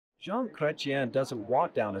Jean Chrétien doesn't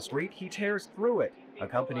walk down a street, he tears through it.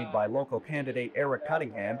 Accompanied by local candidate Eric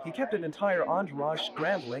Cunningham, he kept an entire entourage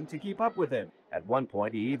scrambling to keep up with him. At one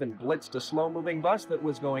point, he even blitzed a slow-moving bus that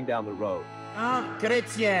was going down the road. Jean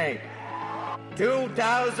Chrétien,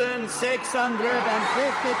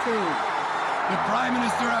 2,652. The Prime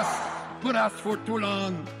Minister has put us for too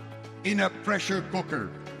long in a pressure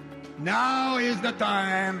cooker. Now is the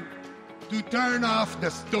time to turn off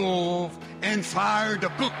the stove and fire the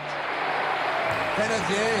cook. Les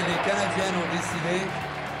Canadiens et les Canadiennes ont décidé,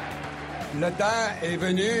 le temps est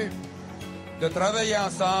venu de travailler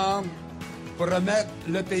ensemble pour remettre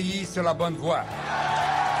le pays sur la bonne voie.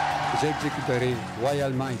 J'exécuterai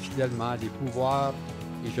loyalement et fidèlement les pouvoirs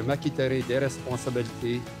et je m'acquitterai des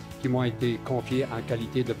responsabilités qui m'ont été confiées en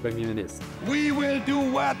qualité de Premier ministre. We will do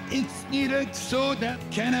what is needed so that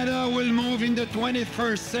Canada will move in the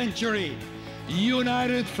 21st century,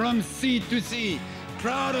 united from sea to sea,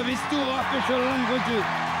 proud of its two official languages.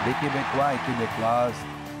 Les Québécois et Québécoises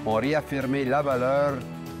ont réaffirmé la valeur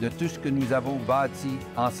de tout ce que nous avons bâti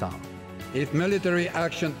ensemble. If military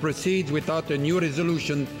action proceeds without a new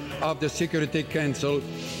resolution of the Security Council,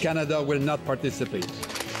 Canada will not participate.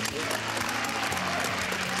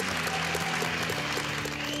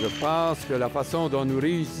 Je pense que la façon dont nous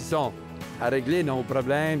réussissons à régler nos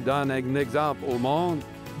problèmes donne un exemple au monde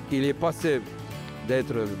qu'il est possible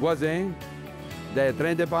d'être voisins, d'être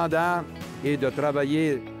indépendants et de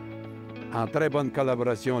travailler en très bonne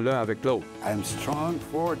collaboration l'un avec l'autre. I'm strong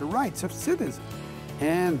for the rights of citizens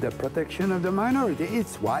and the protection of the minority.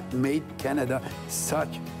 It's what made Canada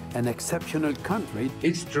such an exceptional country.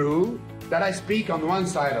 It's true that I speak on one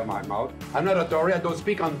side of my mouth. I'm not a Tory, I don't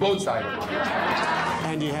speak on both sides of my mouth.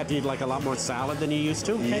 And you had to eat like a lot more salad than you used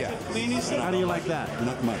to? Yeah. How do you like that?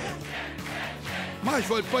 Not much. Moi, je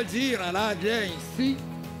vais pas le dire en anglais ici,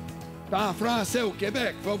 en français au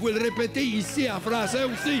Québec. Je vais vous le répéter ici en français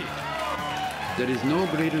aussi. There is no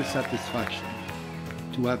greater satisfaction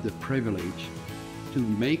to have the privilege to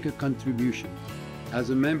make a contribution as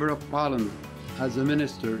a member of Parliament, as a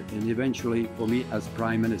minister, and eventually for me as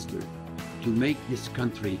Prime Minister, to make this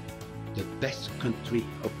country the best country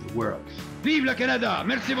of the world. Vive le Canada!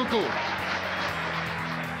 Merci beaucoup!